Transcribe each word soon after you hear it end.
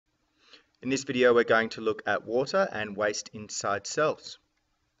In this video, we're going to look at water and waste inside cells.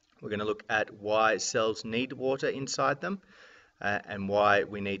 We're going to look at why cells need water inside them and why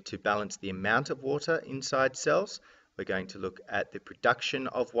we need to balance the amount of water inside cells. We're going to look at the production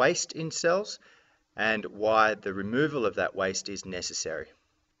of waste in cells and why the removal of that waste is necessary.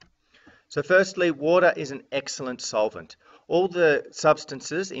 So firstly, water is an excellent solvent. All the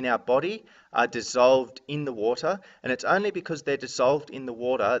substances in our body are dissolved in the water, and it's only because they're dissolved in the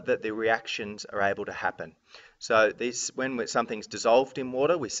water that the reactions are able to happen. So when something's dissolved in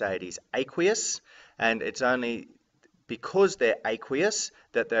water, we say it is aqueous, and it's only because they're aqueous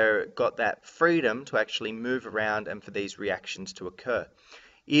that they've got that freedom to actually move around and for these reactions to occur.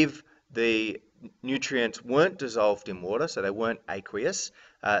 If the nutrients weren't dissolved in water, so they weren't aqueous,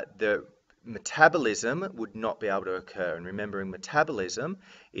 the metabolism would not be able to occur. And remembering, metabolism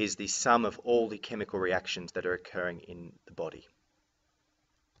is the sum of all the chemical reactions that are occurring in the body.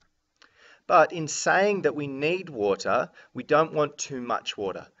 But in saying that we need water, we don't want too much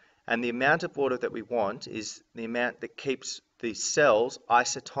water. And the amount of water that we want is the amount that keeps the cells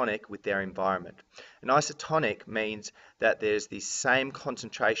isotonic with their environment. And isotonic means that there's the same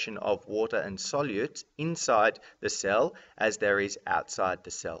concentration of water and solutes inside the cell as there is outside the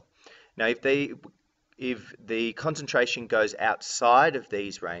cell. Now, if the concentration goes outside of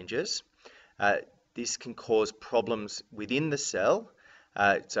these ranges, this can cause problems within the cell,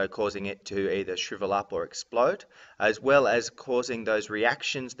 so causing it to either shrivel up or explode, as well as causing those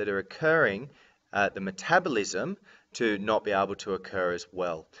reactions that are occurring, the metabolism, to not be able to occur as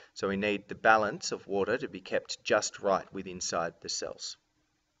well. So we need the balance of water to be kept just right inside the cells.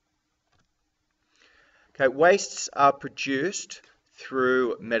 Okay, wastes are produced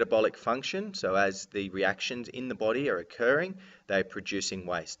through metabolic function. So as the reactions in the body are occurring, they're producing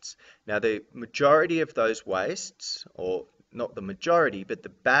wastes. Now, the majority of those wastes, or not the majority, but the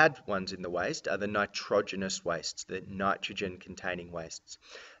bad ones in the waste, are the nitrogenous wastes, the nitrogen-containing wastes.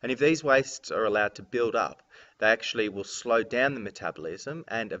 And if these wastes are allowed to build up, they actually will slow down the metabolism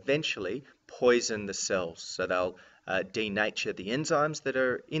and eventually poison the cells. So they'll denature the enzymes that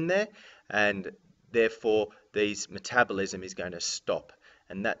are in there, and therefore these metabolism is going to stop.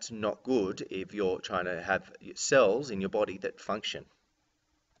 And that's not good if you're trying to have cells in your body that function.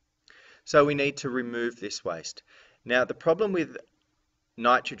 So we need to remove this waste. Now, the problem with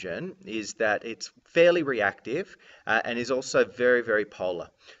nitrogen is that it's fairly reactive and is also very, very polar.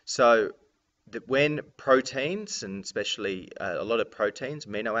 So that when proteins, and especially a lot of proteins,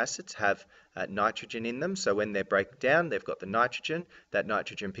 amino acids, have nitrogen in them, so when they break down, they've got the nitrogen. That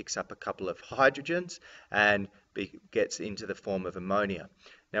nitrogen picks up a couple of hydrogens and gets into the form of ammonia.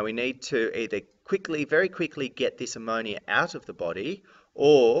 Now, we need to either very quickly get this ammonia out of the body,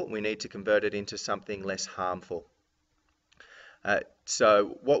 or we need to convert it into something less harmful.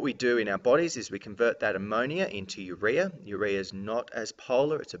 So what we do in our bodies is we convert that ammonia into urea. Urea is not as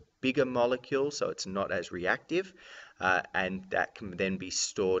polar, it's a bigger molecule, so it's not as reactive, and that can then be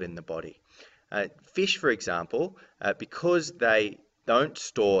stored in the body. Fish, for example, because they don't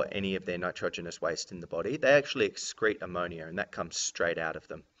store any of their nitrogenous waste in the body, they actually excrete ammonia, and that comes straight out of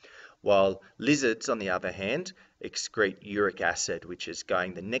them. While lizards, on the other hand, excrete uric acid, which is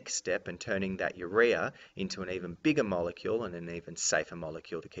going the next step and turning that urea into an even bigger molecule and an even safer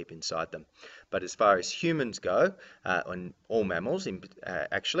molecule to keep inside them. But as far as humans go, and all mammals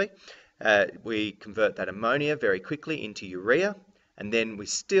actually, we convert that ammonia very quickly into urea, and then we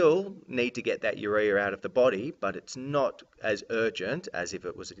still need to get that urea out of the body, but it's not as urgent as if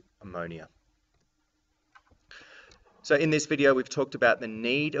it was ammonia. So in this video, we've talked about the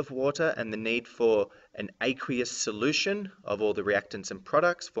need of water and the need for an aqueous solution of all the reactants and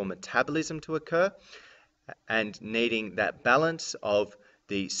products for metabolism to occur, and needing that balance of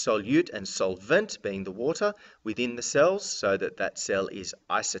the solute and solvent, being the water, within the cells so that that cell is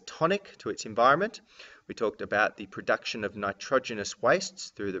isotonic to its environment. We talked about the production of nitrogenous wastes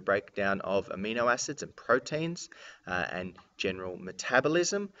through the breakdown of amino acids and proteins and general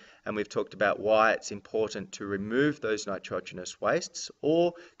metabolism. And we've talked about why it's important to remove those nitrogenous wastes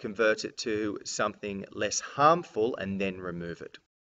or convert it to something less harmful and then remove it.